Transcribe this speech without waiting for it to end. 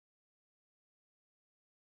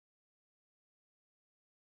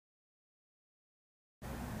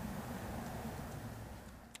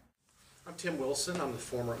I'm Tim Wilson. I'm the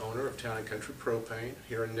former owner of Town & Country Propane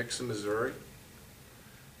here in Nixon, Missouri.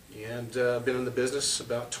 And been in the business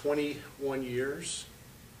about 21 years.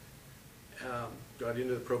 Got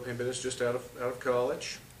into the propane business just out of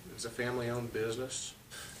college. It's a family-owned business.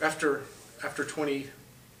 After 20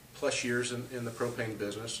 plus years in the propane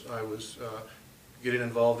business, I was getting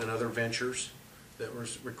involved in other ventures that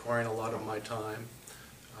was requiring a lot of my time.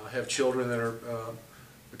 I have children that are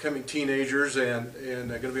becoming teenagers and they're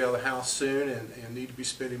going to be out of the house soon and need to be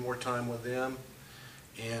spending more time with them,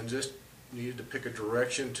 and just needed to pick a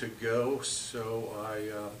direction to go, so I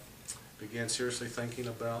began seriously thinking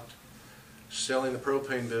about selling the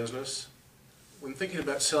propane business. When thinking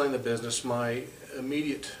about selling the business, my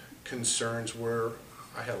immediate concerns were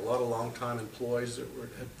I had a lot of long-time employees that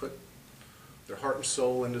had put their heart and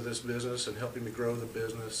soul into this business and helping me grow the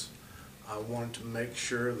business. I wanted to make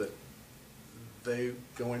sure that they,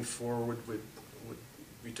 going forward, would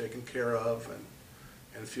be taken care of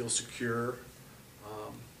and feel secure.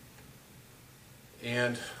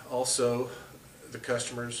 And also the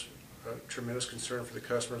customers, a tremendous concern for the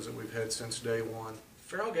customers that we've had since day one.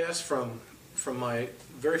 Ferrellgas, from my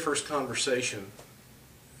very first conversation,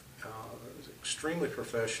 was extremely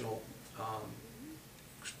professional,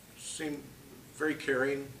 seemed very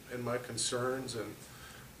caring in my concerns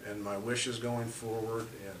and my wishes going forward,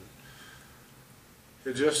 and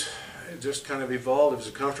it just kind of evolved. It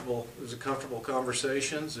was a comfortable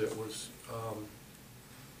conversations. It was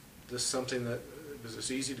just something that was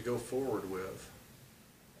just easy to go forward with.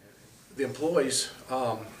 The employees,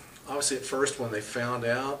 obviously at first when they found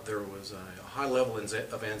out, there was a high level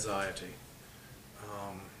of anxiety.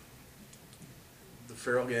 The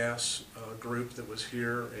Ferrellgas group that was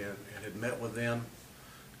here and had met with them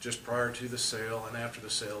just prior to the sale and after the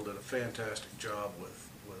sale did a fantastic job with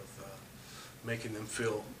making them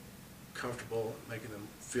feel comfortable, making them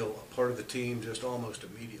feel a part of the team just almost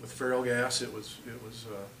immediately. With Ferrellgas, it was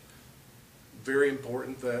very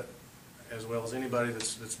important that, as well as anybody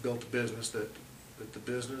that's built a business, that the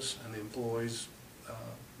business and the employees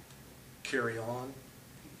carry on,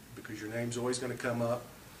 because your name's always going to come up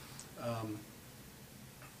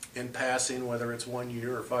in passing, whether it's 1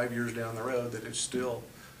 year or 5 years down the road, that it's still,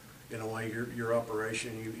 in a way, your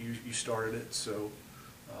operation. You started it, so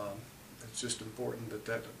it's just important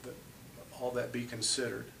that all that be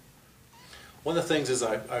considered. One of the things is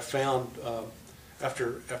I found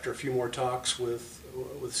after a few more talks with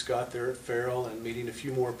Scott there at Ferrell and meeting a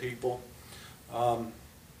few more people,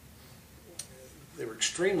 they were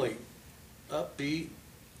extremely upbeat.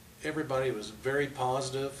 Everybody was very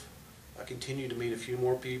positive. I continued to meet a few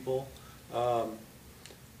more people.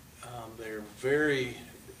 They're very,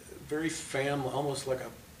 very family, almost like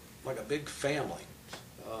a big family.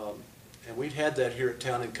 And we'd had that here at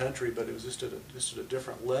Town & Country, but it was just at a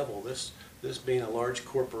different level. This being a large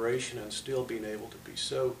corporation and still being able to be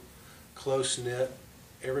so close-knit,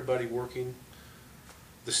 everybody working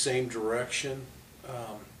the same direction.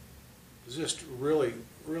 It was just really,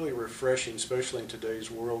 really refreshing, especially in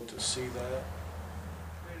today's world, to see that.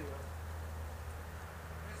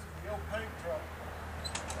 This is the old paint